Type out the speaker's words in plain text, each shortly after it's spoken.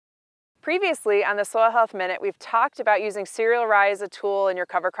Previously on the Soil Health Minute, we've talked about using cereal rye as a tool in your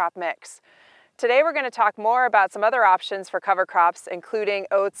cover crop mix. Today we're going to talk more about some other options for cover crops, including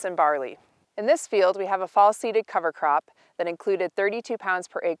oats and barley. In this field, we have a fall-seeded cover crop that included 32 pounds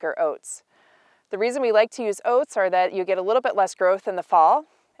per acre oats. The reason we like to use oats are that you get a little bit less growth in the fall,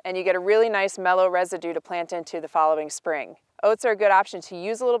 and you get a really nice mellow residue to plant into the following spring. Oats are a good option to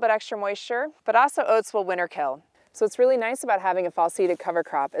use a little bit extra moisture, but also oats will winter kill. So what's really nice about having a fall-seeded cover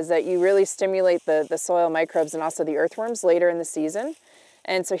crop is that you really stimulate the soil microbes and also the earthworms later in the season.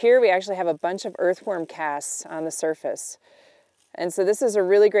 And so here we actually have a bunch of earthworm casts on the surface. And so this is a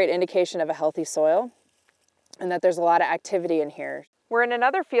really great indication of a healthy soil and that there's a lot of activity in here. We're in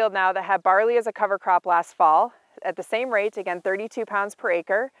another field now that had barley as a cover crop last fall at the same rate, again 32 pounds per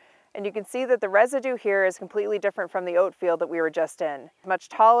acre. And you can see that the residue here is completely different from the oat field that we were just in. Much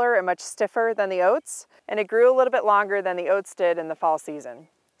taller and much stiffer than the oats, and it grew a little bit longer than the oats did in the fall season.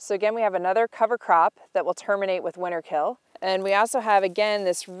 So again, we have another cover crop that will terminate with winter kill. And we also have, again,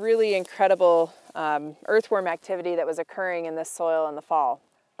 this really incredible earthworm activity that was occurring in this soil in the fall.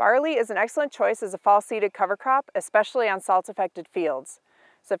 Barley is an excellent choice as a fall-seeded cover crop, especially on salt-affected fields.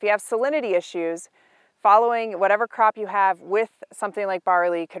 So if you have salinity issues, following whatever crop you have with something like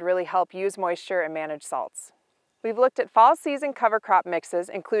barley could really help use moisture and manage salts. We've looked at fall season cover crop mixes,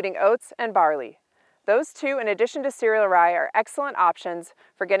 including oats and barley. Those two, in addition to cereal rye, are excellent options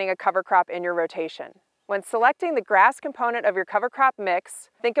for getting a cover crop in your rotation. When selecting the grass component of your cover crop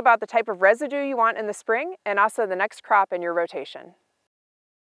mix, think about the type of residue you want in the spring and also the next crop in your rotation.